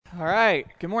All right.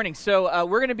 Good morning. So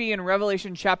we're going to be in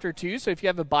Revelation chapter 2. So if you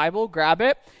have a Bible, grab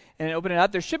it and open it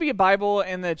up. There should be a Bible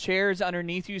in the chairs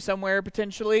underneath you somewhere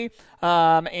potentially.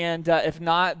 If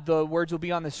not, the words will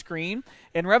be on the screen.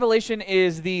 And Revelation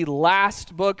is the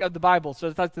last book of the Bible.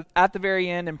 So it's at the very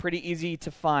end and pretty easy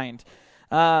to find.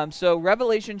 So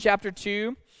Revelation chapter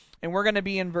 2, and we're going to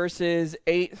be in verses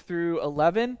 8 through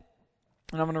 11.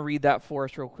 And I'm going to read that for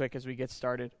us real quick as we get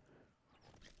started.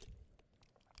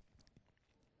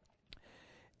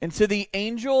 And to the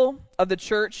angel of the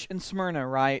church in Smyrna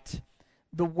write,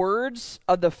 the words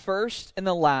of the first and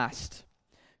the last,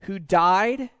 who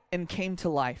died and came to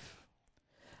life.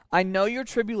 I know your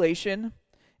tribulation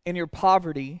and your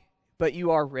poverty, but you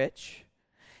are rich,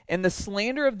 and the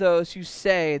slander of those who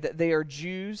say that they are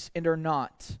Jews and are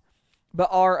not, but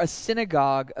are a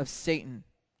synagogue of Satan.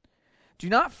 Do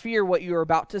not fear what you are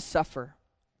about to suffer.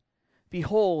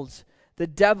 Behold, the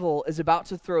devil is about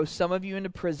to throw some of you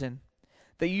into prison,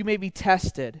 that you may be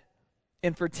tested,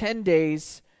 and for 10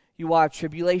 days you will have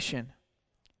tribulation.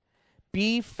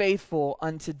 Be faithful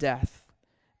unto death,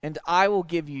 and I will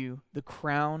give you the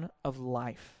crown of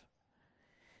life.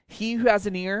 He who has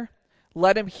an ear,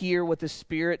 let him hear what the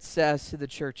Spirit says to the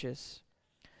churches.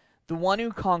 The one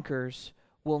who conquers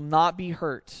will not be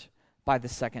hurt by the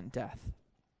second death.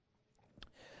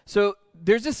 So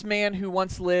there's this man who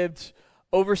once lived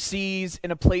overseas in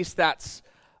a place that's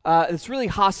really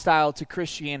hostile to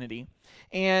Christianity.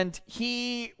 And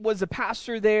he was a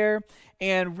pastor there,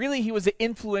 and really he was an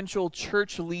influential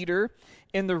church leader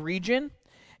in the region.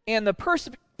 And the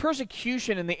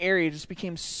persecution in the area just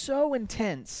became so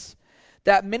intense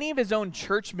that many of his own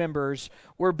church members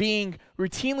were being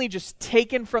routinely just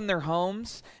taken from their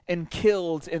homes and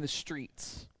killed in the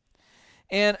streets.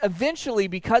 And eventually,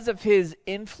 because of his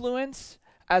influence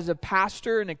as a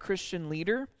pastor and a Christian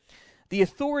leader, the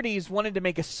authorities wanted to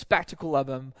make a spectacle of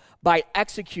him by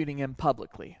executing him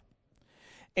publicly.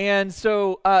 And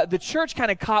so the church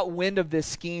kind of caught wind of this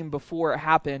scheme before it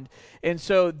happened. And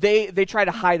so they tried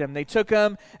to hide him. They took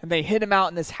him and they hid him out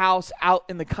in this house out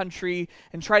in the country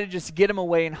and tried to just get him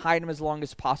away and hide him as long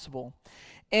as possible.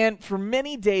 And for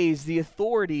many days, the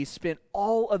authorities spent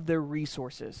all of their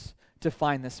resources to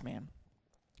find this man,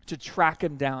 to track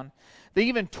him down. They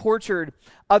even tortured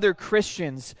other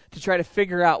Christians to try to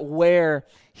figure out where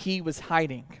he was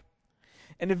hiding.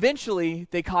 And eventually,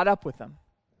 they caught up with him.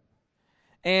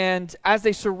 And as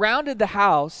they surrounded the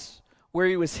house where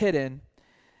he was hidden,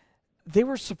 they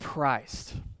were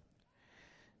surprised.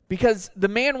 Because the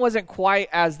man wasn't quite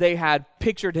as they had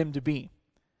pictured him to be.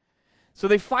 So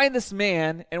they find this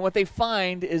man, and what they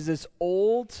find is this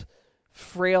old,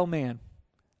 frail man,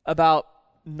 about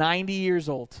 90 years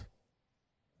old.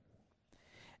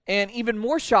 And even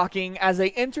more shocking, as they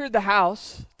entered the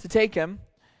house to take him,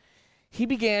 he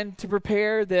began to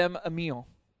prepare them a meal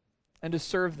and to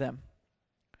serve them.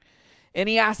 And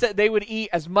he asked that they would eat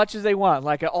as much as they want,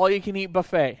 like an all-you-can-eat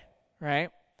buffet, right?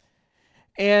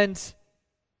 And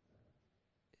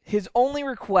his only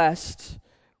request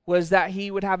was that he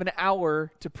would have an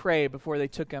hour to pray before they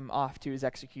took him off to his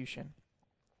execution.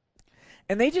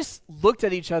 And they just looked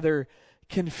at each other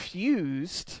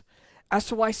confused as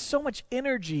to why so much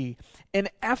energy and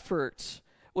effort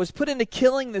was put into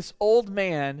killing this old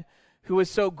man who was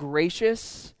so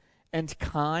gracious and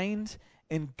kind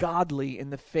and godly in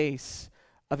the face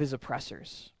of his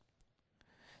oppressors.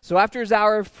 So after his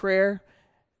hour of prayer,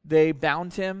 they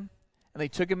bound him and they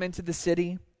took him into the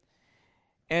city.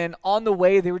 And on the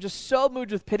way, they were just so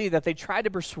moved with pity that they tried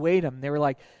to persuade him. They were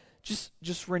like,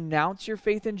 just renounce your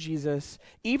faith in Jesus.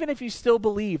 Even if you still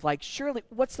believe, like, surely,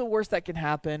 what's the worst that can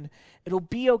happen? It'll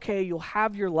be okay. You'll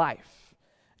have your life.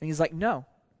 And he's like, no,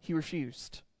 he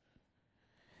refused.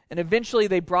 And eventually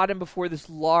they brought him before this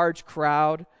large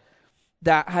crowd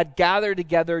that had gathered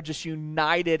together, just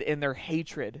united in their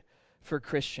hatred for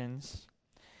Christians.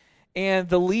 And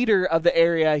the leader of the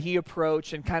area, he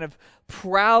approached and kind of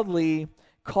proudly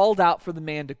called out for the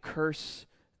man to curse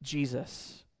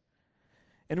Jesus.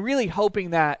 And really hoping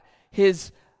that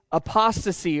his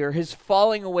apostasy or his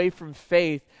falling away from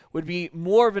faith would be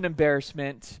more of an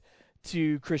embarrassment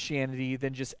to Christianity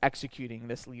than just executing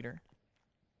this leader.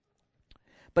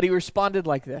 But he responded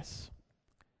like this: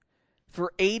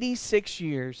 for 86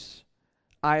 years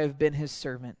I have been his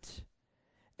servant,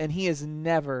 and he has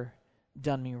never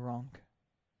done me wrong.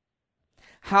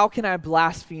 How can I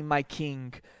blaspheme my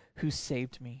king who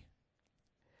saved me?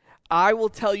 I will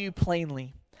tell you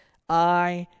plainly,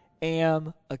 I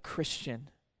am a Christian.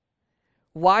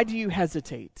 Why do you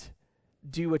hesitate?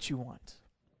 Do what you want.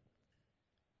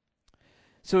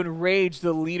 So enraged,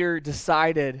 the leader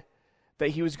decided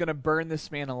that he was going to burn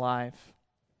this man alive.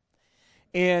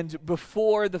 And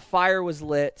before the fire was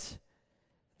lit,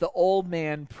 the old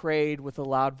man prayed with a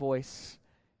loud voice,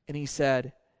 and he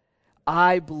said,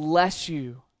 I bless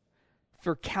you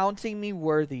for counting me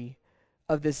worthy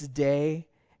of this day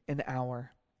and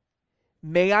hour.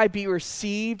 May I be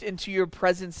received into your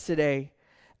presence today,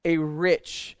 a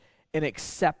rich and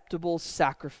acceptable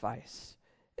sacrifice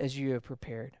as you have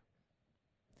prepared.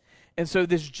 And so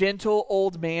this gentle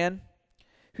old man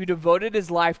who devoted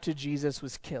his life to Jesus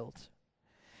was killed.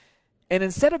 And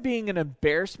instead of being an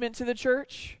embarrassment to the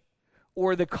church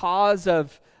or the cause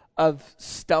of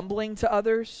stumbling to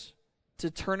others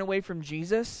to turn away from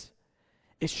Jesus,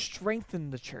 it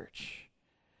strengthened the church.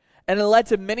 And it led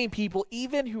to many people,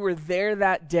 even who were there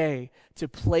that day, to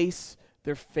place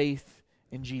their faith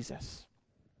in Jesus.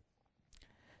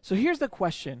 So here's the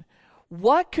question.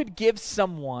 What could give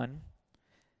someone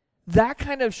that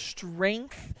kind of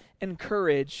strength and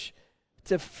courage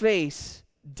to face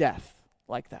death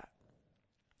like that?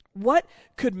 What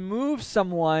could move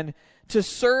someone to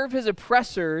serve his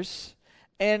oppressors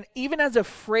and even as a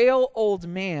frail old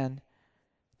man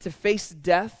to face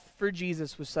death for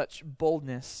Jesus with such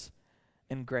boldness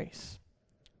and grace?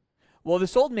 Well,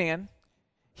 this old man,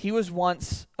 he was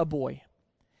once a boy.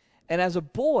 And as a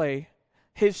boy,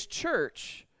 his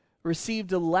church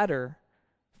received a letter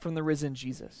from the risen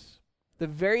Jesus. The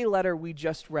very letter we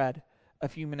just read a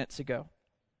few minutes ago.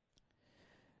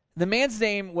 The man's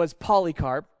name was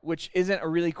Polycarp, which isn't a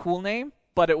really cool name,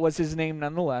 but it was his name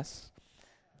nonetheless.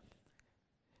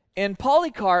 And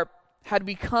Polycarp had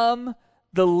become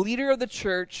the leader of the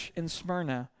church in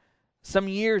Smyrna some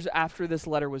years after this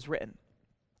letter was written.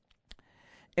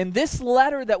 And this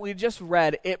letter that we just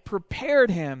read, it prepared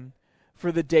him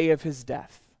for the day of his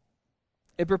death.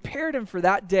 It prepared him for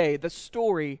that day, the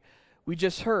story we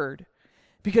just heard,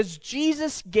 because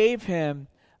Jesus gave him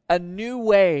a new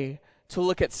way to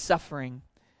look at suffering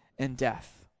and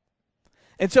death.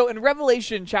 And so in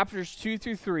Revelation chapters 2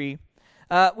 through 3,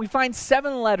 we find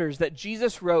 7 letters that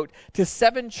Jesus wrote to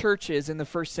 7 churches in the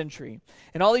first century.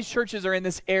 And all these churches are in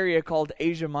this area called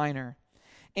Asia Minor.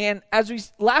 And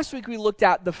last week we looked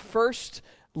at the first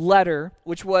letter,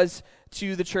 which was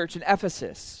to the church in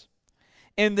Ephesus.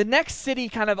 And the next city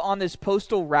kind of on this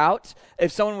postal route,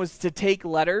 if someone was to take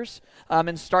letters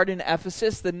and start in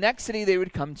Ephesus, the next city they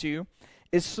would come to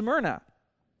is Smyrna.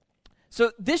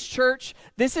 So this church,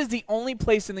 this is the only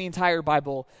place in the entire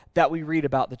Bible that we read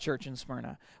about the church in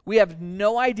Smyrna. We have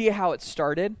no idea how it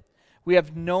started. We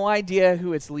have no idea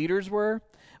who its leaders were.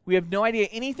 We have no idea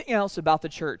anything else about the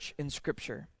church in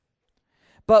Scripture.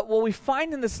 But what we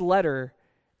find in this letter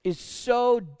is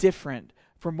so different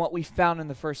from what we found in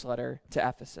the first letter to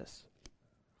Ephesus.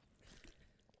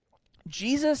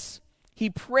 Jesus, he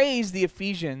praised the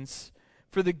Ephesians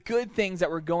for the good things that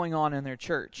were going on in their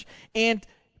church.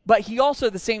 But he also,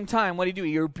 at the same time, what did he do?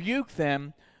 He rebuked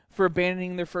them for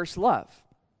abandoning their first love.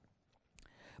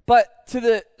 But to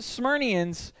the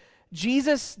Smyrnians,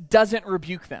 Jesus doesn't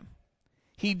rebuke them.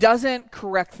 He doesn't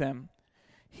correct them.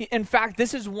 In fact,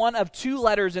 this is one of 2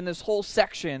 letters in this whole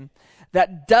section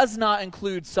that does not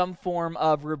include some form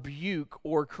of rebuke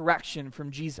or correction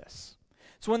from Jesus.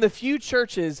 It's one of the few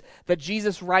churches that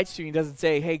Jesus writes to, he doesn't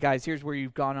say, hey guys, here's where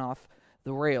you've gone off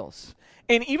the rails.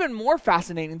 And even more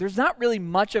fascinating, there's not really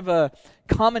much of a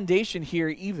commendation here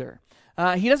either.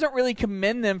 He doesn't really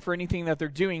commend them for anything that they're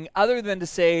doing other than to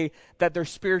say that they're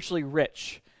spiritually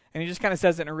rich. And he just kind of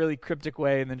says it in a really cryptic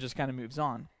way and then just kind of moves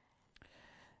on.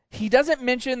 He doesn't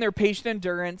mention their patient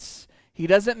endurance. He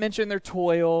doesn't mention their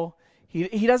toil.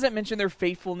 He doesn't mention their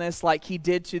faithfulness like he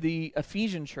did to the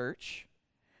Ephesian church.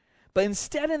 But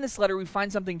instead in this letter, we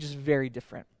find something just very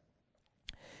different.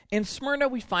 In Smyrna,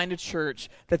 we find a church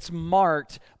that's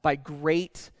marked by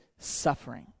great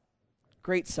suffering.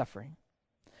 Great suffering.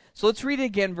 So let's read it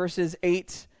again, verses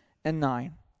 8 and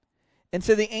 9. And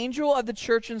so the angel of the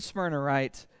church in Smyrna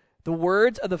writes, the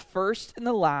words of the first and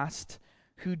the last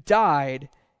who died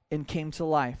and came to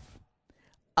life.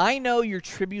 I know your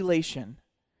tribulation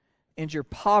and your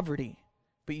poverty,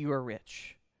 but you are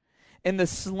rich. And the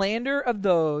slander of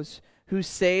those who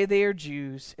say they are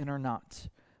Jews and are not,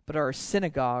 but are a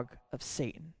synagogue of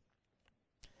Satan.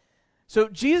 So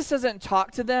Jesus doesn't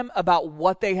talk to them about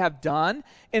what they have done.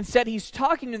 Instead, he's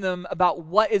talking to them about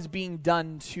what is being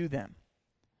done to them.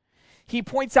 He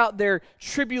points out their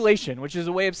tribulation, which is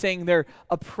a way of saying their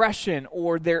oppression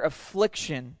or their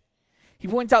affliction. He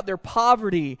points out their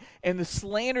poverty and the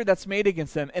slander that's made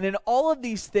against them. And in all of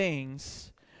these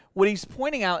things, what he's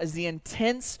pointing out is the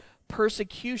intense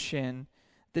persecution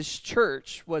this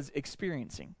church was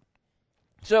experiencing.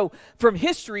 So from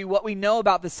history, what we know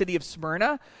about the city of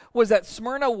Smyrna was that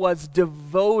Smyrna was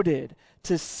devoted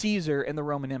to Caesar and the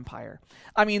Roman Empire.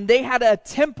 I mean, they had a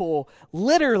temple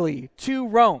literally to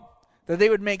Rome that they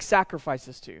would make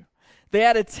sacrifices to. They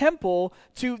had a temple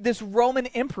to this Roman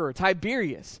emperor,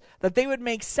 Tiberius, that they would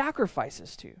make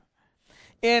sacrifices to.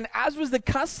 And as was the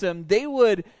custom, they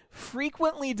would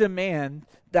frequently demand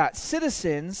that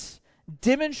citizens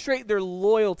demonstrate their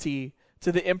loyalty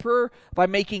to the emperor by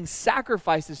making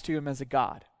sacrifices to him as a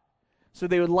god. So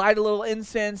they would light a little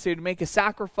incense, they would make a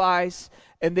sacrifice,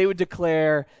 and they would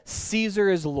declare, Caesar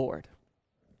is Lord.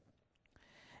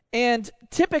 And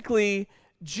typically,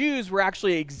 Jews were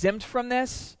actually exempt from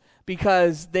this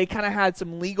because they kind of had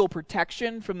some legal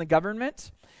protection from the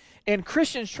government. And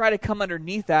Christians try to come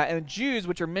underneath that, and Jews,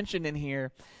 which are mentioned in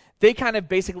here, they kind of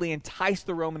basically enticed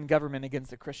the Roman government against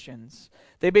the Christians.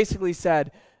 They basically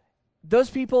said,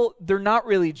 those people, they're not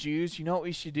really Jews. You know what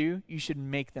we should do? You should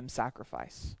make them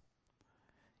sacrifice.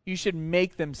 You should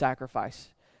make them sacrifice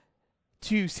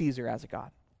to Caesar as a god.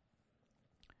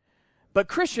 But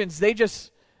Christians, they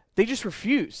just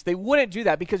refuse. They wouldn't do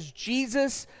that because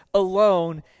Jesus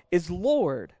alone is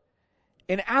Lord.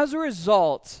 And as a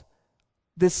result,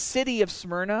 the city of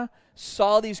Smyrna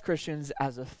saw these Christians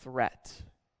as a threat.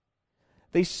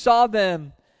 They saw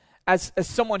them as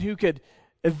someone who could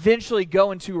eventually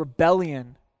go into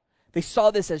rebellion. They saw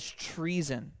this as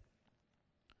treason.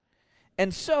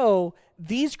 And so,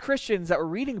 these Christians that we're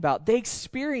reading about, they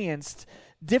experienced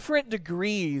different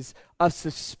degrees of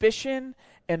suspicion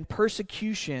and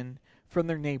persecution from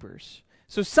their neighbors.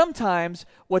 So sometimes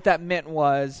what that meant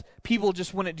was people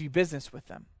just wouldn't do business with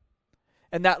them.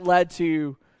 And that led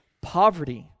to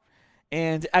poverty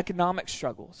and economic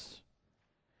struggles.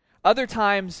 Other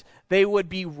times they would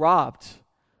be robbed,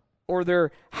 or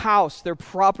their house, their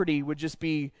property would just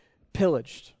be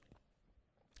pillaged.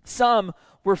 Some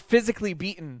were physically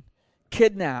beaten,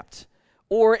 kidnapped,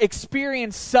 or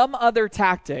experienced some other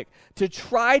tactic to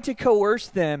try to coerce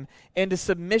them into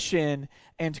submission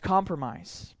and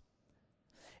compromise.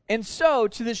 And so,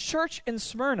 to the church in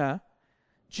Smyrna,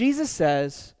 Jesus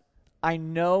says, I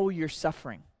know your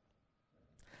suffering.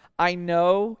 I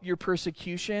know your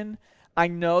persecution. I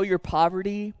know your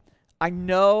poverty. I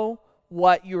know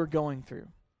what you are going through.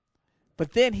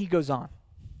 But then he goes on.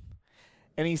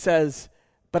 And he says,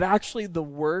 but actually the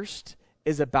worst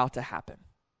is about to happen.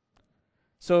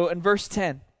 So in verse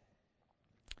 10,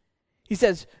 he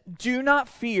says, do not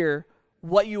fear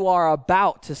what you are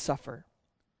about to suffer.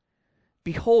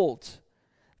 Behold,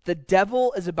 the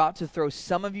devil is about to throw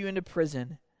some of you into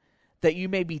prison that you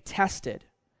may be tested.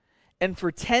 And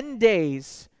for 10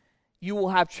 days you will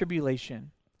have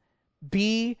tribulation.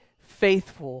 Be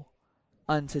faithful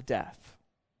unto death.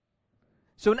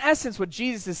 So in essence, what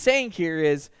Jesus is saying here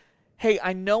is, hey,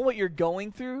 I know what you're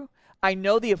going through. I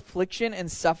know the affliction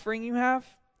and suffering you have,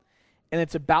 and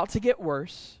it's about to get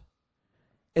worse.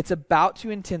 It's about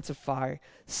to intensify.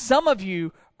 Some of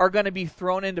you are going to be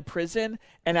thrown into prison,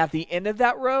 and at the end of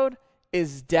that road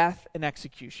is death and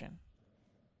execution.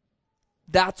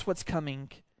 That's what's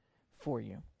coming for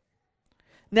you.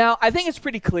 Now, I think it's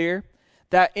pretty clear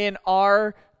that in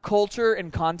our culture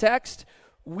and context,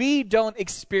 we don't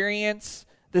experience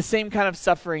the same kind of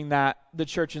suffering that the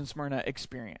church in Smyrna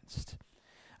experienced.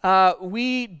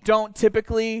 We don't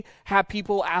typically have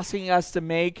people asking us to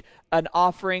make an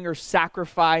offering or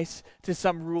sacrifice to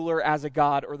some ruler as a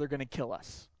god, or they're going to kill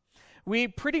us. We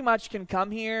pretty much can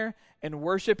come here and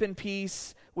worship in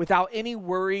peace without any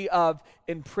worry of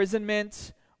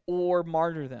imprisonment or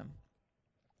martyrdom.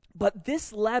 But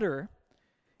this letter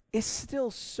is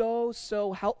still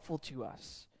so helpful to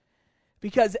us,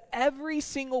 because every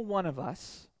single one of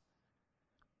us,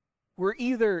 we're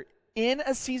either in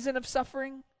a season of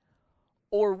suffering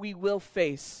or we will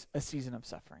face a season of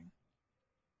suffering.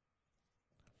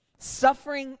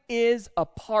 Suffering is a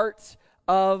part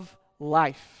of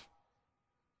life.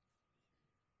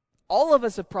 All of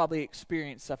us have probably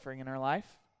experienced suffering in our life,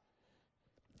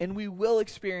 and we will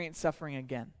experience suffering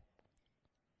again.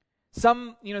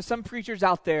 Some preachers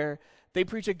out there, they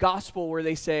preach a gospel where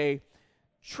they say,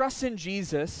 trust in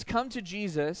Jesus, come to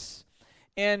Jesus,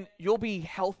 and you'll be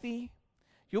healthy,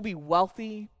 you'll be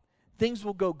wealthy, things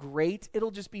will go great,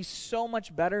 it'll just be so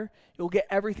much better, you'll get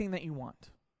everything that you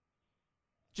want.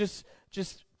 Just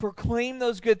proclaim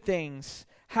those good things,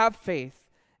 have faith,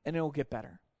 and it will get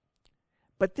better.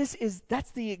 But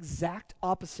that's the exact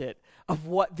opposite of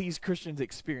what these Christians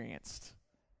experienced.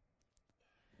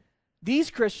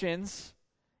 These Christians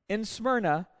in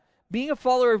Smyrna, being a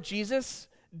follower of Jesus,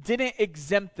 didn't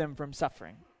exempt them from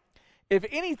suffering. If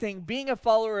anything, being a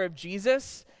follower of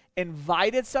Jesus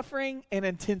invited suffering and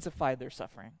intensified their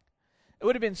suffering. It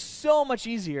would have been so much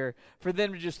easier for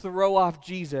them to just throw off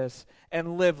Jesus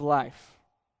and live life.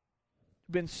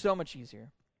 It would have been so much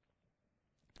easier.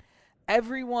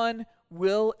 Everyone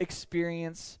will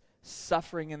experience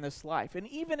suffering in this life. And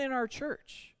even in our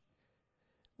church,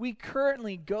 we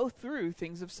currently go through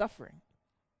things of suffering.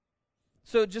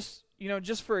 So just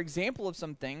for example of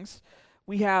some things,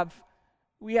 we have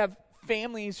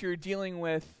families who are dealing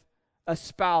with a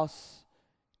spouse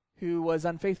who was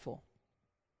unfaithful.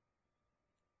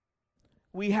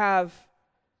 We have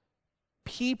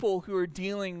people who are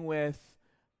dealing with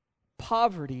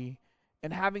poverty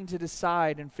and having to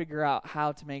decide and figure out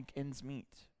how to make ends meet.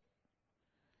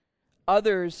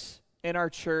 Others in our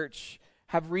church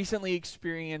have recently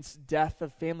experienced death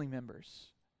of family members.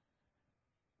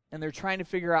 And they're trying to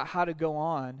figure out how to go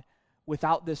on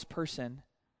without this person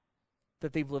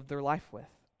that they've lived their life with.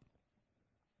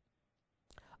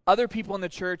 Other people in the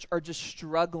church are just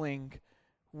struggling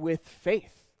with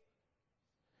faith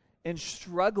and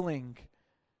struggling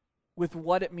with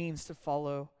what it means to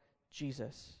follow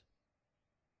Jesus.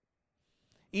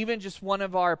 Even just one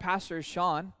of our pastors,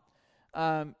 Sean,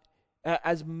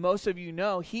 as most of you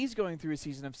know, he's going through a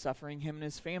season of suffering, him and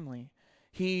his family.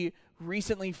 He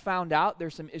recently found out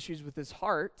there's some issues with his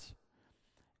heart,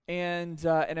 and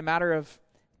in a matter of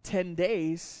 10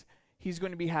 days, he's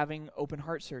going to be having open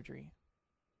heart surgery.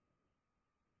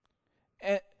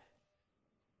 And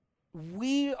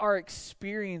we are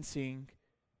experiencing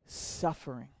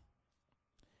suffering,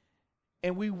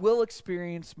 and we will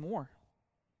experience more.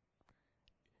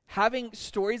 Having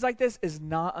stories like this is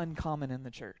not uncommon in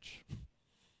the church.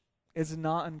 It's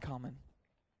not uncommon.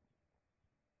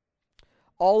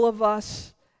 All of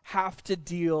us have to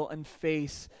deal and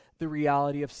face the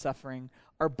reality of suffering.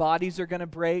 Our bodies are going to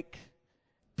break.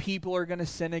 People are going to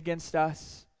sin against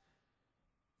us.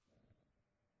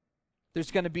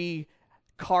 There's going to be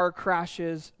car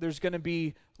crashes. There's going to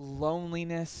be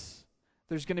loneliness.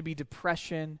 There's going to be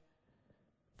depression.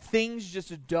 Things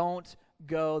just don't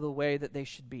go the way that they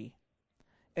should be.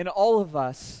 And all of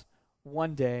us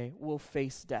one day will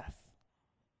face death.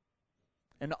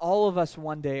 And all of us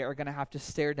one day are going to have to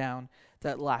stare down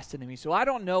that last enemy. So I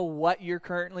don't know what you're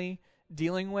currently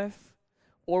dealing with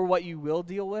or what you will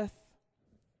deal with.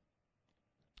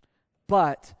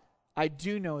 But I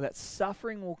do know that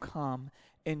suffering will come,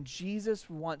 and Jesus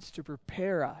wants to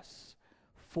prepare us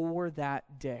for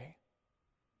that day.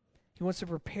 He wants to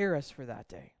prepare us for that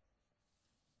day.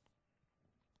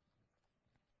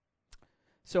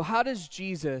 So how does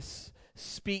Jesus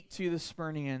speak to the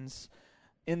Smyrnians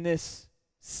in this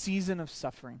season of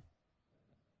suffering?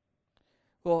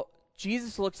 Well,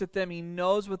 Jesus looks at them. He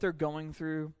knows what they're going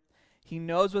through. He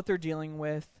knows what they're dealing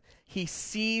with. He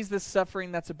sees the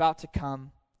suffering that's about to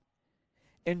come.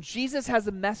 And Jesus has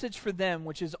a message for them,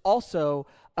 which is also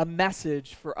a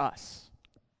message for us.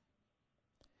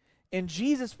 And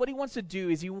Jesus, what he wants to do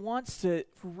is he wants to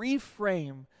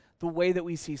reframe the way that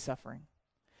we see suffering.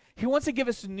 He wants to give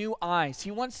us new eyes.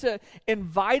 He wants to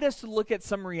invite us to look at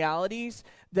some realities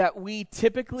that we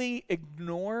typically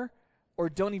ignore or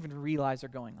don't even realize are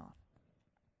going on.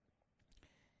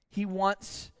 He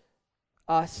wants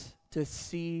us to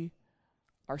see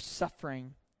our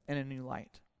suffering in a new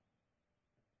light.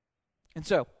 And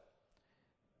so,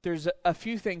 there's a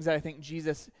few things that I think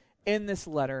Jesus in this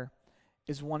letter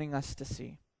is wanting us to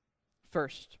see.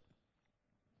 First,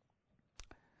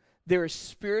 there is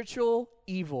spiritual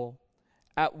evil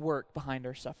at work behind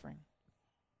our suffering.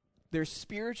 There's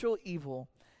spiritual evil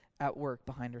at work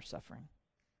behind our suffering.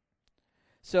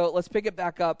 So let's pick it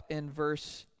back up in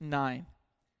verse 9.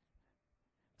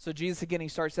 So Jesus again, he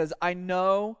says, I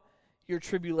know your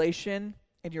tribulation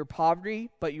and your poverty,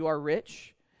 but you are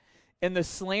rich, and the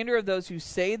slander of those who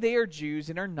say they are Jews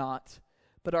and are not,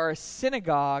 but are a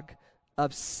synagogue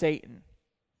of Satan.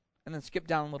 And then skip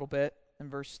down a little bit in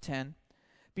verse 10.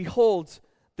 Behold,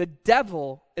 the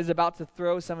devil is about to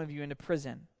throw some of you into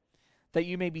prison, that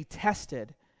you may be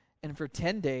tested, and for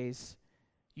 10 days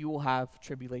you will have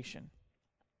tribulation.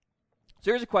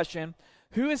 So here's a question.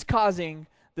 Who is causing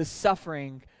the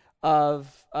suffering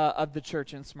of the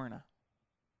church in Smyrna?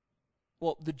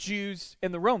 Well, the Jews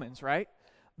and the Romans, right?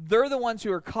 They're the ones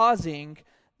who are causing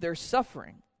their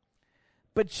suffering.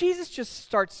 But Jesus just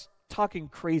starts talking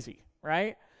crazy,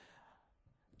 right?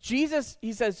 Jesus,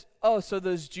 he says, oh, so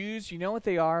those Jews, you know what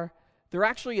they are? They're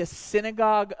actually a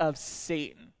synagogue of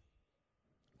Satan.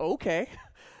 Okay,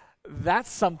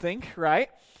 that's something, right?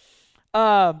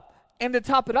 And to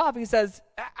top it off, he says,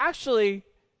 actually,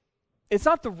 it's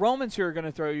not the Romans who are going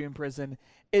to throw you in prison.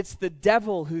 It's the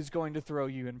devil who's going to throw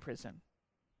you in prison,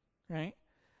 right?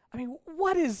 I mean,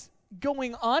 what is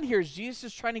going on here? Is Jesus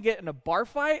just trying to get in a bar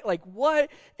fight? Like, what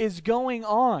is going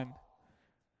on?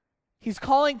 He's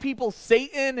calling people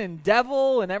Satan and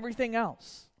devil and everything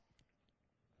else.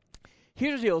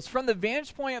 Here's the deal. From the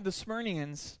vantage point of the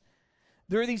Smyrnians,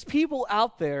 there are these people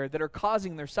out there that are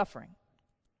causing their suffering.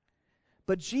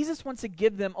 But Jesus wants to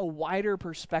give them a wider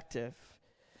perspective.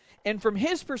 And from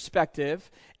his perspective,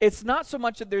 it's not so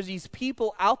much that there's these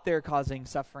people out there causing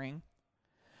suffering,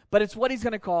 but it's what he's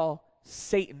going to call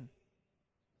Satan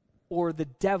or the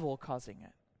devil causing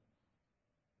it.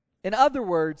 In other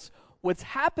words, what's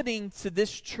happening to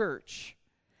this church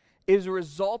is a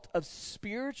result of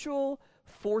spiritual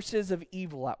forces of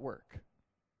evil at work.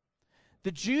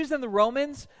 The Jews and the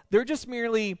Romans, they're just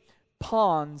merely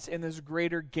pawns in this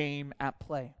greater game at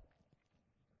play.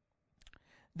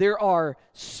 There are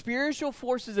spiritual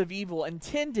forces of evil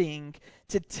intending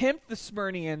to tempt the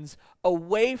Smyrnians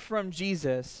away from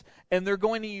Jesus, and they're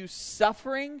going to use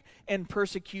suffering and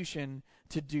persecution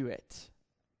to do it.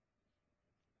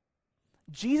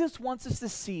 Jesus wants us to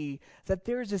see that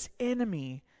there's this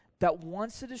enemy that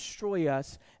wants to destroy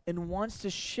us and wants to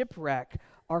shipwreck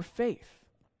our faith.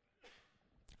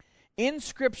 In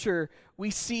Scripture, we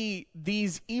see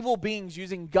these evil beings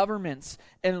using governments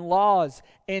and laws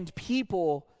and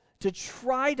people to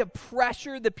try to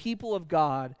pressure the people of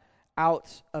God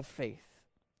out of faith.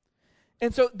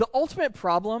 And so the ultimate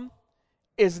problem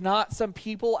is not some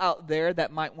people out there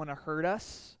that might want to hurt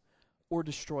us or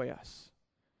destroy us.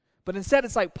 But instead,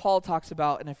 it's like Paul talks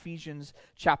about in Ephesians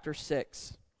chapter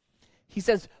 6. He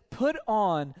says, put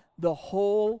on the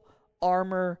whole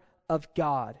armor of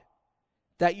God,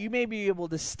 that you may be able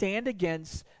to stand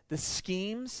against the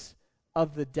schemes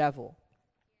of the devil.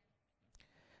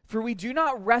 For we do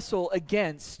not wrestle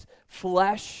against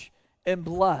flesh and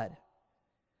blood,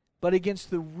 but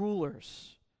against the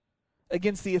rulers,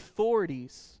 against the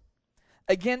authorities,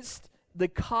 against the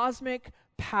cosmic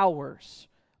powers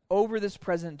over this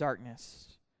present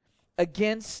darkness,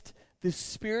 against the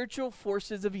spiritual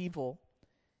forces of evil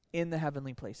in the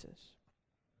heavenly places.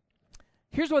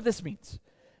 Here's what this means.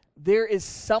 There is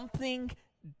something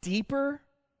deeper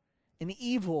and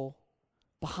evil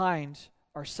behind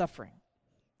our suffering.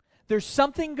 There's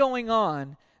something going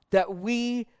on that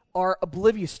we are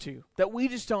oblivious to, that we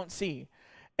just don't see.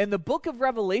 And the book of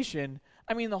Revelation,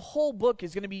 I mean, the whole book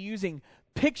is going to be using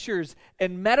pictures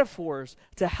and metaphors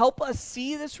to help us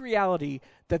see this reality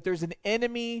that there's an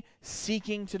enemy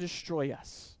seeking to destroy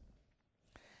us.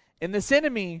 And this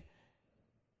enemy,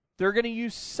 they're going to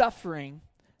use suffering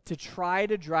to try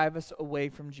to drive us away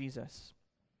from Jesus.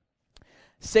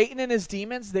 Satan and his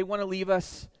demons, they want to leave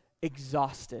us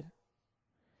exhausted,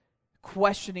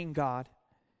 questioning God,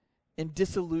 and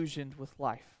disillusioned with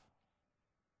life.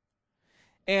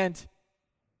 And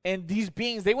these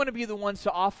beings, they want to be the ones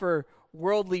to offer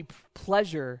worldly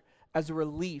pleasure as a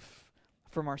relief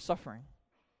from our suffering.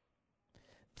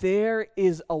 There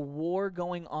is a war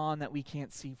going on that we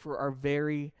can't see for our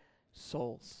very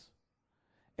souls.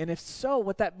 And if so,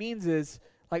 what that means is,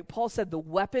 like Paul said, the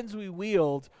weapons we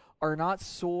wield are not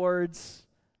swords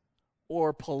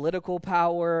or political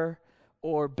power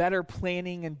or better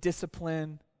planning and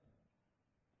discipline,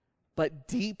 but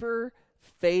deeper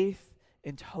faith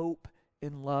and hope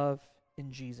and love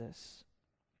in Jesus.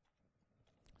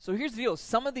 So here's the deal.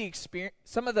 Some of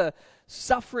the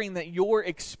suffering that you're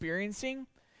experiencing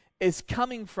is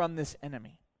coming from this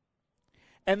enemy.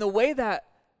 And the way that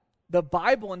the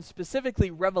Bible, and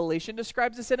specifically Revelation,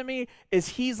 describes this enemy is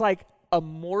he's like a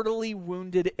mortally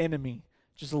wounded enemy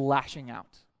just lashing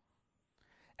out.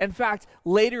 In fact,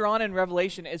 later on in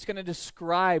Revelation, it's going to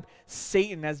describe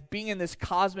Satan as being in this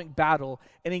cosmic battle,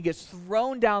 and he gets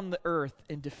thrown down the earth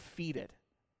and defeated.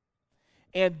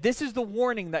 And this is the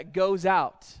warning that goes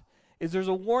out. There's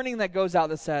a warning that goes out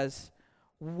that says,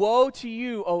 "Woe to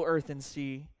you, O earth and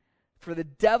sea, for the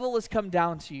devil has come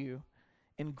down to you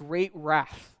in great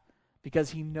wrath, because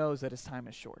he knows that his time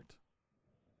is short."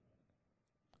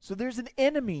 So there's an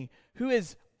enemy who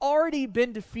has already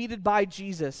been defeated by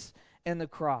Jesus and the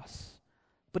cross,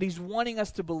 but he's wanting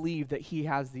us to believe that he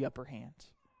has the upper hand.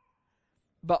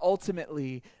 But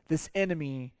ultimately, this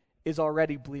enemy is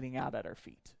already bleeding out at our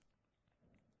feet.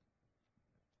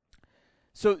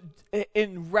 So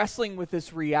in wrestling with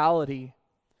this reality,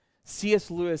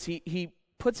 C.S. Lewis, he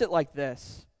puts it like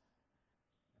this,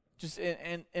 just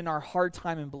in our hard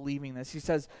time in believing this. He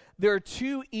says, there are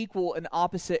two equal and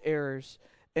opposite errors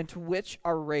into which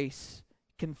our race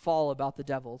can fall about the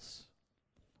devils.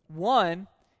 One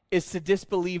is to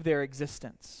disbelieve their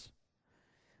existence.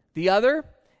 The other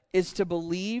is to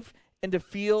believe and to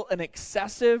feel an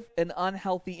excessive and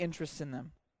unhealthy interest in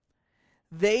them.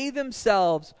 They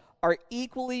themselves are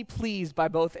equally pleased by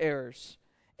both errors,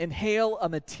 and hail a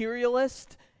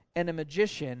materialist and a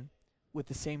magician with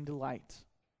the same delight.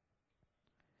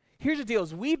 Here's the deal,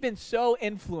 is we've been so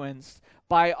influenced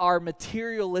by our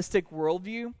materialistic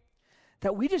worldview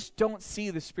that we just don't see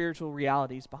the spiritual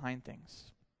realities behind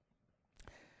things.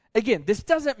 Again, this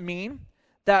doesn't mean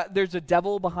that there's a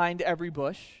devil behind every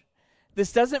bush.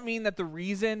 This doesn't mean that the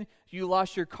reason you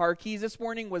lost your car keys this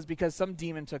morning was because some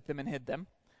demon took them and hid them,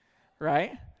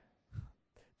 right?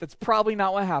 That's probably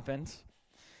not what happened.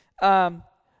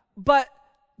 But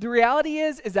the reality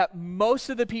is that most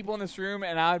of the people in this room,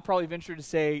 and I would probably venture to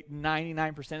say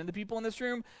 99% of the people in this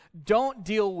room, don't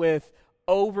deal with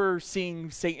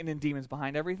overseeing Satan and demons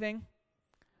behind everything.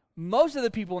 Most of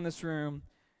the people in this room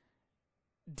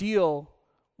deal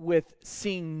with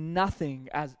seeing nothing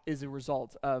as a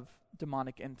result of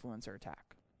demonic influence or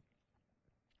attack.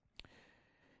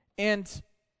 And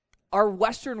our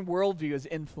Western worldview has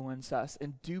influenced us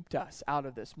and duped us out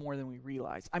of this more than we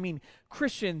realize. I mean,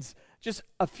 Christians just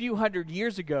a few hundred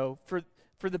years ago,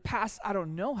 for the past, I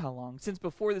don't know how long, since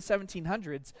before the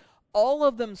 1700s, all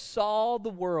of them saw the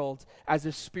world as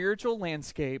a spiritual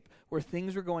landscape where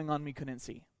things were going on we couldn't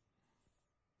see.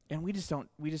 And we just don't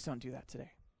do that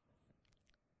today.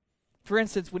 For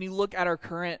instance, when you look at our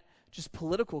current just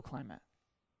political climate,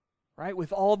 right?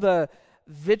 With all the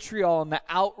vitriol and the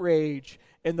outrage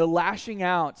and the lashing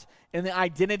out and the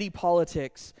identity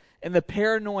politics and the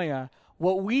paranoia,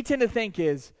 what we tend to think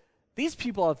is, these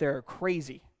people out there are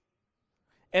crazy.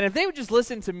 And if they would just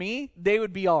listen to me, they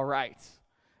would be all right.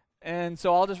 And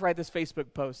so I'll just write this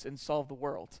Facebook post and solve the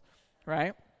world,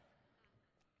 right?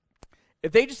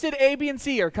 If they just did A, B, and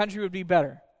C, our country would be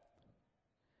better.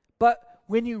 But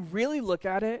when you really look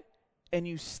at it and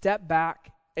you step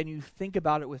back and you think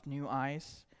about it with new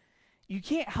eyes, you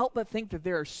can't help but think that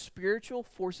there are spiritual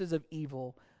forces of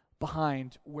evil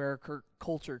behind where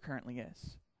culture currently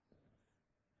is.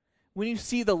 When you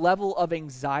see the level of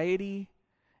anxiety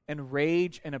and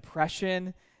rage and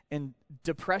oppression and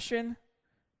depression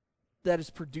that is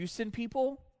produced in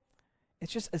people,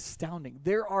 it's just astounding.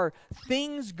 There are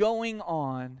things going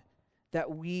on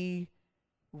that we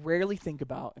rarely think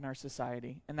about in our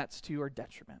society, and that's to our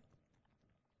detriment.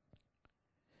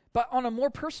 But on a more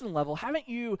personal level, haven't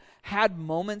you had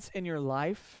moments in your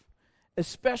life,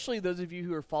 especially those of you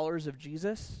who are followers of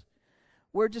Jesus,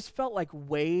 where it just felt like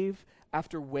wave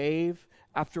after wave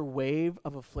after wave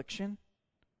of affliction?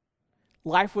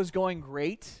 Life was going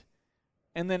great,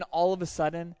 and then all of a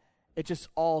sudden, it just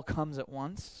all comes at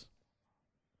once.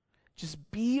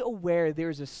 Just be aware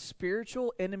there's a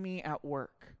spiritual enemy at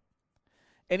work.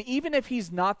 And even if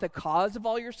he's not the cause of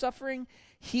all your suffering,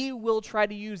 he will try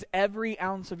to use every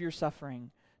ounce of your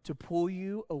suffering to pull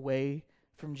you away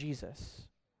from Jesus.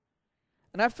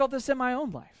 And I've felt this in my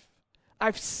own life.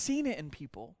 I've seen it in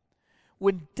people.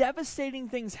 When devastating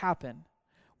things happen,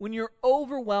 when you're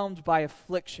overwhelmed by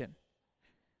affliction,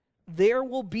 there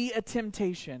will be a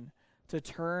temptation to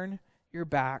turn your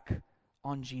back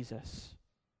on Jesus.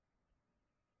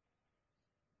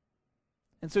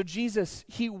 And so Jesus,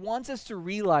 he wants us to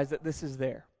realize that this is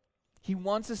there. He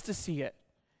wants us to see it.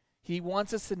 He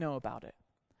wants us to know about it.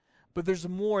 But there's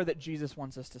more that Jesus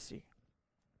wants us to see.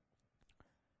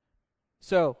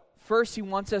 So, first, he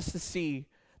wants us to see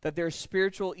that there's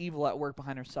spiritual evil at work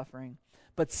behind our suffering.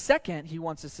 But second, he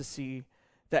wants us to see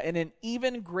that in an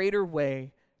even greater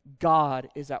way, God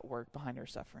is at work behind our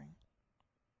suffering.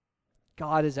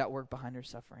 God is at work behind our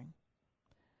suffering.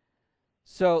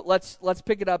 So let's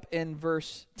pick it up in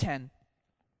verse 10.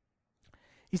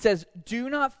 He says, "Do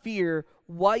not fear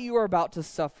what you are about to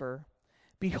suffer.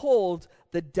 Behold,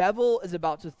 the devil is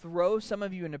about to throw some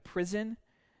of you into prison,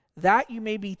 that you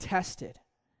may be tested.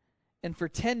 And for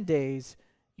 10 days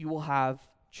you will have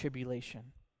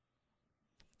tribulation."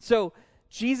 So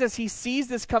Jesus, he sees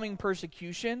this coming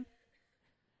persecution,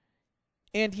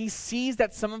 and he sees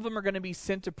that some of them are going to be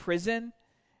sent to prison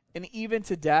and even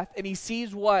to death. And he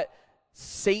sees what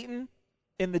Satan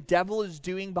and the devil is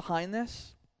doing behind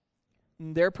this,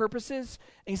 and their purposes.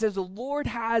 And he says the Lord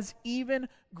has even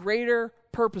greater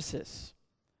purposes.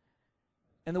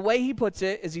 And the way he puts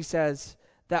it is he says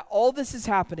that all this is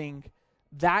happening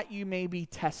that you may be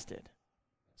tested.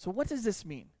 So what does this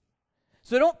mean?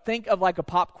 So don't think of like a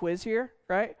pop quiz here,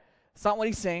 right? It's not what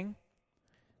he's saying.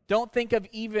 Don't think of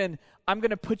even, I'm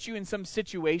going to put you in some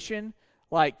situation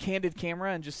like candid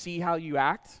camera and just see how you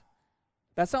act.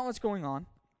 That's not what's going on.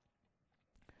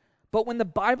 But when the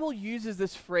Bible uses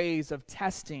this phrase of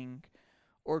testing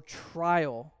or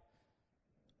trial,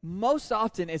 most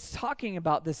often it's talking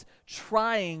about this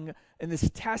trying and this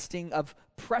testing of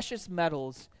precious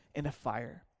metals in a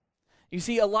fire. You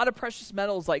see, a lot of precious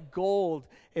metals like gold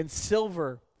and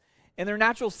silver, in their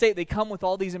natural state, they come with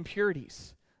all these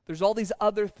impurities. There's all these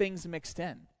other things mixed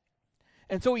in.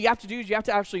 And so what you have to do is you have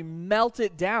to actually melt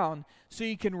it down so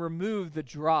you can remove the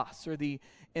dross or the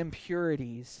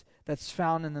impurities that's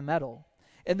found in the metal.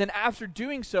 And then after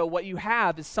doing so, what you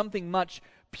have is something much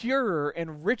purer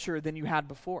and richer than you had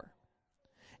before.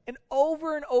 And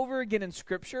over again in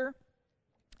Scripture,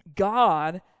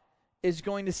 God is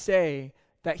going to say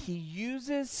that he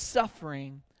uses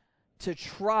suffering to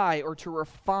try or to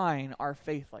refine our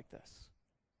faith like this.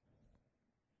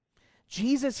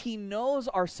 Jesus, he knows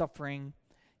our suffering.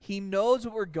 He knows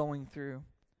what we're going through.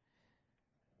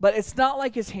 But it's not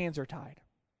like his hands are tied.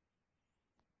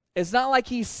 It's not like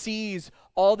he sees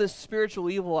all this spiritual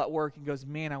evil at work and goes,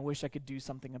 man, I wish I could do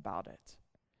something about it.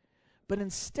 But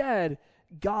instead,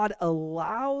 God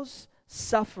allows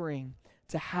suffering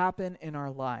to happen in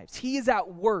our lives. He is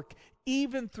at work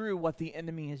even through what the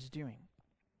enemy is doing.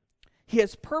 He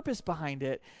has purpose behind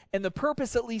it, and the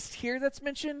purpose, at least here that's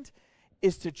mentioned,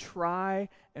 is to try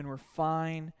and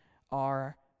refine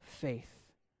our faith.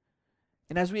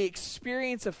 And as we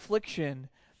experience affliction,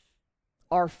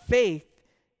 our faith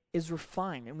is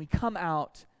refined, and we come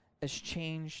out as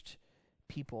changed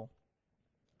people.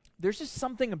 There's just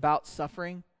something about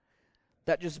suffering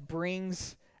that just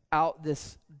brings out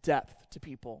this depth to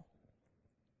people,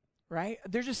 right?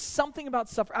 There's just something about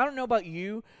suffering. I don't know about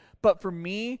you, but for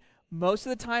me, most of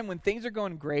the time when things are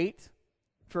going great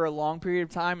for a long period of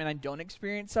time and I don't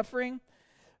experience suffering,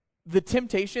 the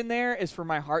temptation there is for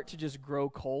my heart to just grow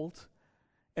cold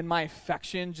and my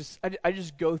affection I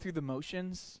just go through the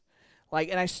motions.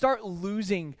 And I start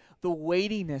losing the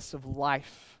weightiness of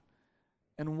life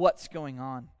and what's going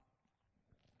on.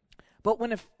 But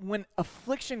when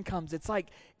affliction comes, it's like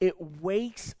it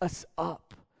wakes us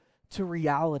up to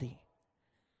reality,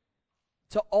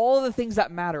 to all the things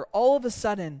that matter. All of a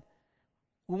sudden,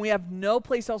 when we have no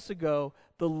place else to go,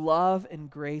 the love and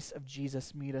grace of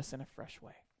Jesus meet us in a fresh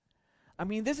way. I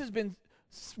mean, this has been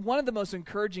one of the most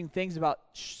encouraging things about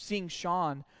seeing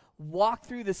Sean walk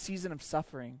through this season of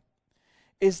suffering,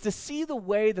 is to see the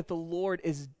way that the Lord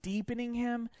is deepening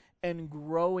him and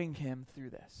growing him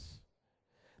through this.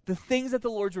 The things that the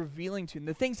Lord's revealing to him,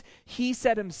 the things he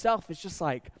said himself, it's just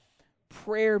like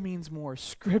prayer means more,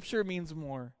 Scripture means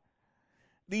more.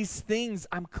 These things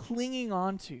I'm clinging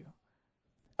on to.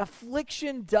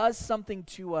 Affliction does something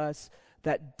to us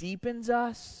that deepens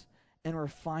us and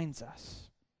refines us.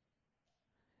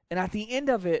 And at the end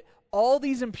of it, all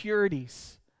these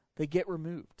impurities, they get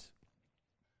removed.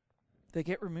 They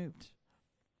get removed.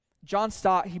 John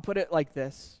Stott, he put it like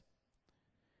this: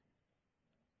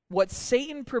 what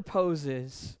Satan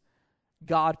proposes,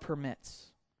 God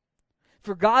permits.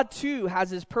 For God too has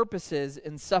his purposes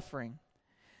in suffering.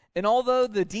 And although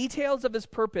the details of his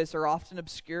purpose are often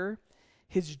obscure,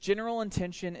 his general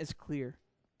intention is clear.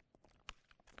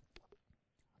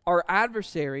 Our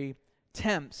adversary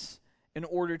tempts in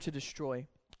order to destroy.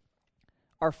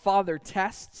 Our Father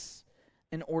tests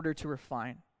in order to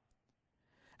refine.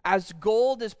 As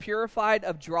gold is purified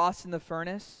of dross in the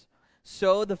furnace,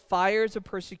 so the fires of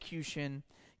persecution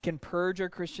can purge our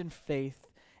Christian faith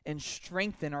and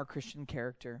strengthen our Christian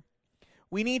character.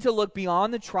 We need to look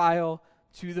beyond the trial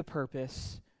to the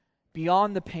purpose,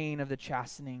 beyond the pain of the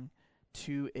chastening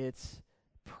to its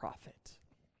profit.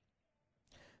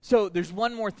 So there's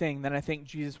one more thing that I think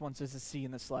Jesus wants us to see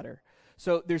in this letter.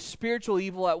 So there's spiritual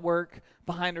evil at work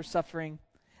behind our suffering.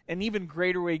 An even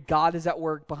greater way, God is at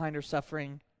work behind our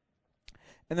suffering.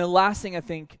 And the last thing I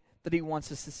think that he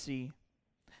wants us to see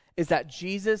is that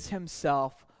Jesus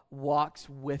himself walks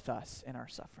with us in our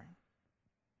suffering.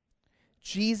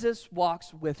 Jesus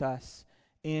walks with us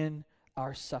in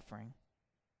our suffering.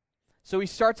 So he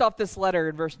starts off this letter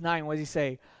in verse 9. What does he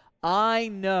say? I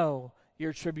know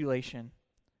your tribulation.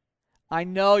 I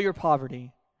know your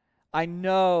poverty. I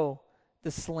know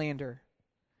the slander.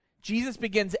 Jesus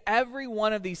begins every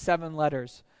one of these 7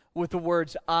 letters with the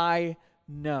words, I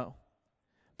know.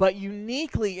 But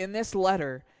uniquely in this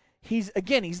letter, he's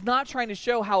not trying to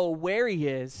show how aware he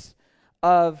is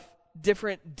of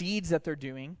different deeds that they're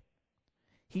doing.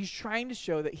 He's trying to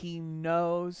show that he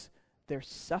knows their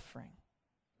suffering.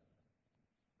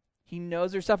 He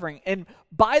knows their suffering. And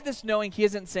by this knowing, he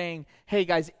isn't saying, hey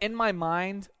guys, in my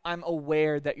mind, I'm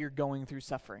aware that you're going through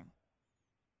suffering.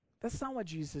 That's not what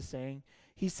Jesus is saying.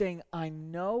 He's saying, I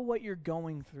know what you're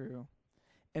going through,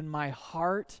 and my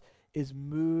heart is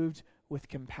moved with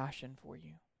compassion for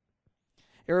you.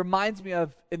 It reminds me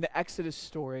of in the Exodus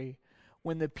story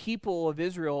when the people of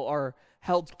Israel are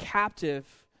held captive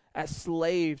as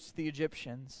slaves to the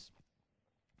Egyptians.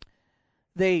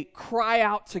 they cry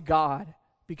out to God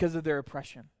because of their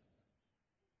oppression.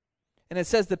 And it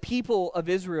says the people of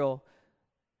Israel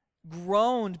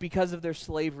groaned because of their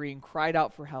slavery and cried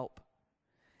out for help.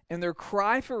 And their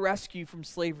cry for rescue from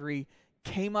slavery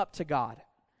came up to God.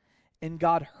 And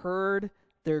God heard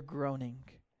their groaning.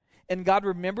 And God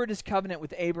remembered his covenant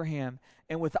with Abraham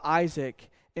and with Isaac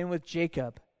and with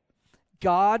Jacob.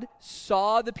 God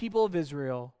saw the people of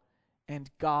Israel, and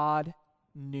God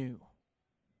knew.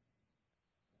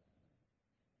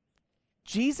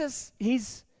 Jesus,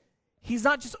 he's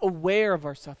not just aware of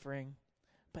our suffering,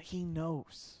 but he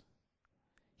knows.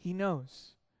 He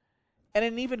knows. And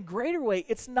in an even greater way,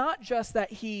 it's not just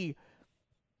that he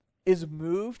is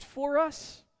moved for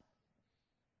us,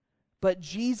 but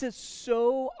Jesus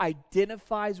so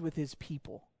identifies with his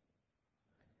people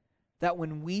that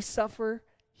when we suffer,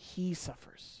 he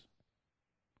suffers.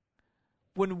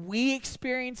 When we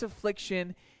experience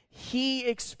affliction, he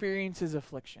experiences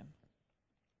affliction.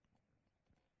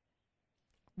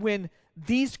 When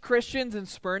these Christians in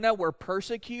Smyrna were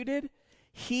persecuted,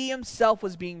 he himself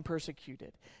was being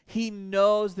persecuted. He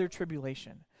knows their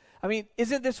tribulation. I mean,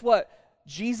 isn't this what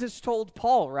Jesus told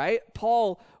Paul, right?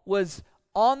 Paul was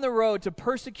on the road to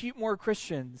persecute more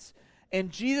Christians, and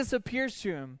Jesus appears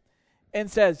to him and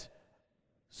says,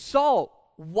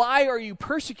 Saul, why are you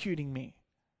persecuting me?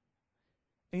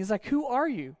 And he's like, who are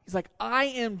you? He's like, I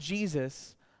am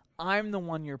Jesus. I'm the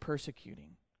one you're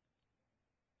persecuting.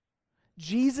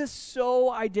 Jesus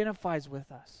so identifies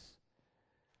with us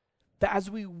that as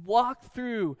we walk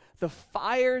through the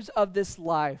fires of this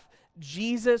life,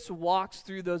 Jesus walks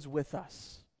through those with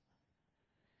us.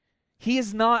 He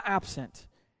is not absent.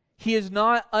 He is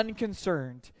not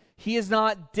unconcerned. He is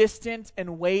not distant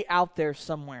and way out there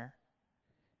somewhere.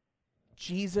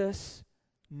 Jesus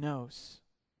knows.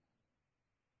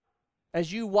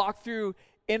 As you walk through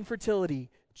infertility,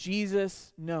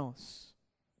 Jesus knows.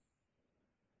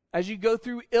 As you go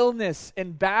through illness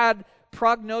and bad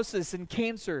prognosis and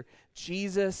cancer,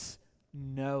 Jesus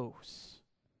knows.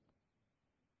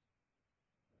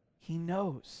 He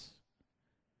knows.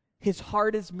 His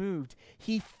heart is moved.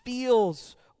 He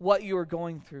feels what you are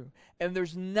going through. And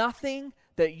there's nothing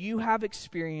that you have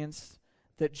experienced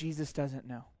that Jesus doesn't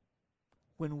know.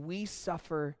 When we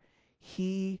suffer,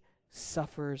 he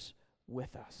suffers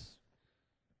with us.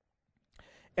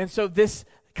 And so this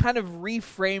kind of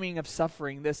reframing of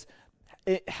suffering,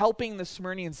 helping the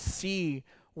Smyrnians see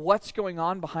what's going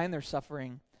on behind their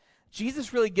suffering,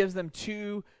 Jesus really gives them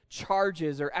two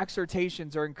charges or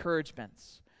exhortations or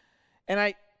encouragements. And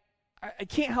I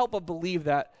can't help but believe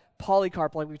that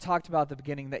Polycarp, like we talked about at the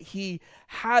beginning, that he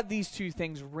had these two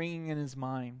things ringing in his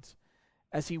mind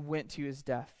as he went to his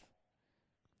death.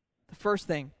 The first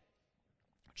thing,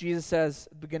 Jesus says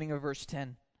at the beginning of verse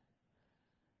 10,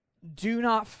 do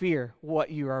not fear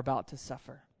what you are about to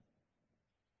suffer.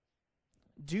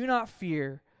 Do not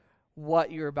fear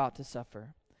what you're about to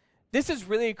suffer. This is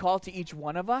really a call to each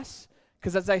one of us,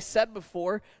 because as I said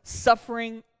before,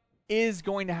 suffering is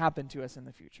going to happen to us in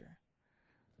the future.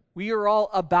 We are all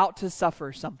about to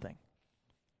suffer something,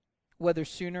 whether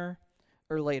sooner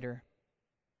or later.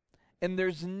 And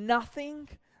there's nothing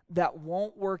that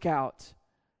won't work out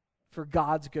for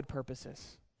God's good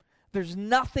purposes. There's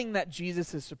nothing that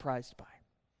Jesus is surprised by.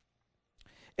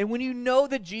 And when you know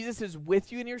that Jesus is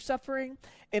with you in your suffering,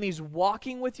 and he's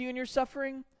walking with you in your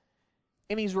suffering,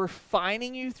 and he's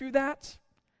refining you through that,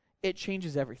 it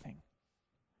changes everything.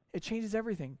 It changes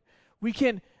everything. We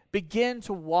can begin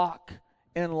to walk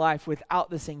in life without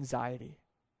this anxiety.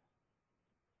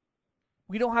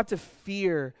 We don't have to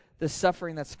fear the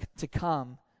suffering that's to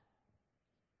come.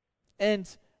 And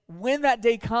when that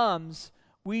day comes,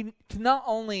 we can not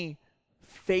only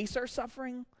face our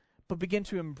suffering, but begin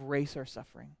to embrace our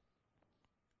suffering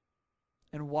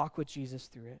and walk with Jesus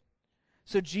through it.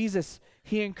 So Jesus,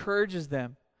 he encourages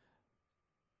them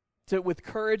to, with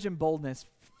courage and boldness,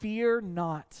 fear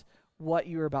not what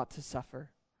you're about to suffer.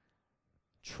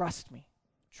 Trust me.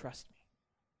 Trust me.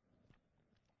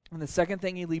 And the second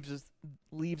thing he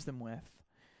leaves them with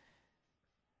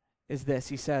is this.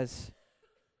 He says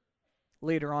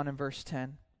later on in verse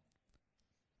 10,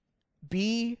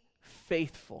 be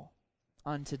faithful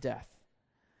unto death,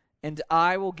 and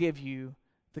I will give you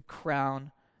the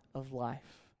crown of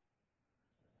life.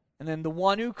 And then the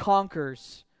one who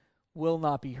conquers will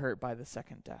not be hurt by the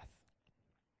second death.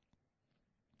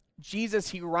 Jesus,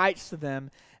 he writes to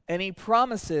them, and he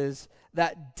promises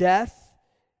that death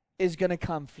is going to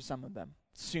come for some of them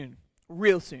soon,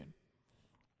 real soon.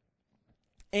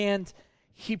 And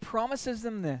he promises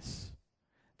them this,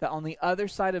 that on the other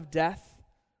side of death,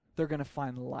 they're going to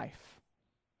find life.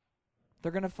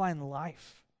 They're going to find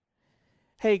life.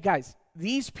 hey guys,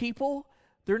 these people,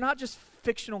 they're not just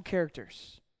fictional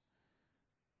characters.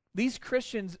 These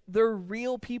Christians, they're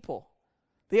real people.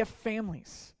 They have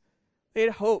families. They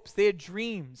had hopes. They had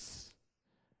dreams.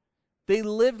 They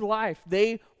lived life.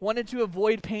 They wanted to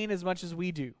avoid pain as much as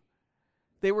we do.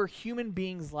 They were human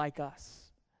beings like us.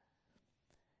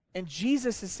 And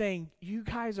Jesus is saying, you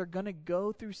guys are going to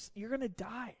go through, you're going to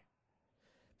die.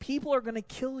 People are going to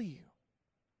kill you.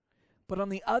 But on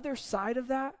the other side of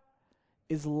that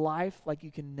is life like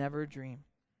you can never dream.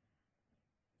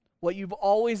 What you've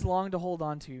always longed to hold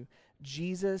on to,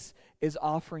 Jesus is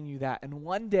offering you that. And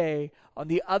one day, on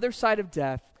the other side of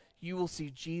death, you will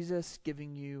see Jesus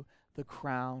giving you the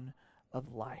crown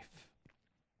of life.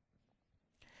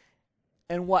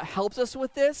 And what helps us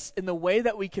with this, in the way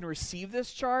that we can receive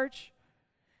this charge,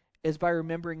 is by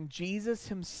remembering Jesus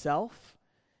himself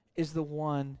is the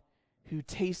one who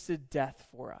tasted death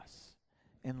for us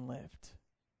and lived.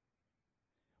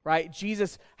 Right?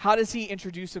 Jesus, how does he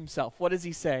introduce himself? What does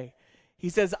he say? He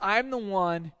says, I'm the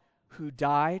one who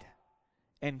died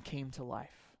and came to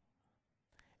life.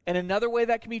 And another way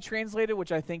that can be translated,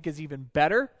 which I think is even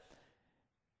better,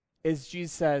 is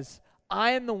Jesus says,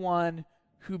 I am the one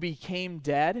who became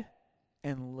dead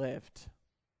and lived.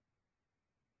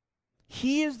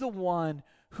 He is the one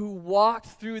who walked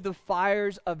through the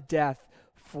fires of death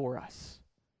for us.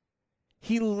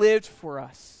 He lived for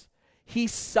us. He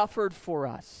suffered for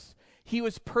us. He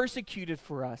was persecuted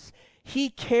for us. He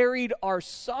carried our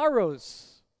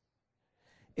sorrows.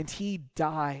 And he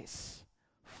dies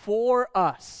for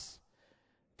us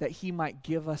that he might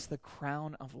give us the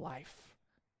crown of life.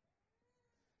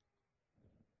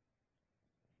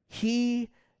 He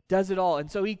does it all.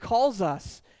 And so he calls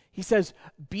us. He says,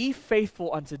 be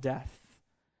faithful unto death.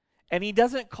 And he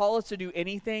doesn't call us to do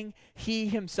anything he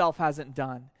himself hasn't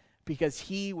done, because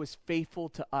he was faithful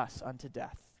to us unto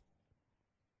death.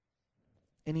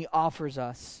 And he offers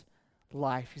us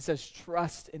life. He says,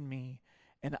 trust in me,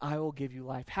 and I will give you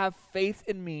life. Have faith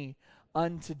in me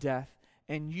unto death,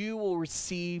 and you will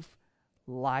receive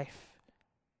life.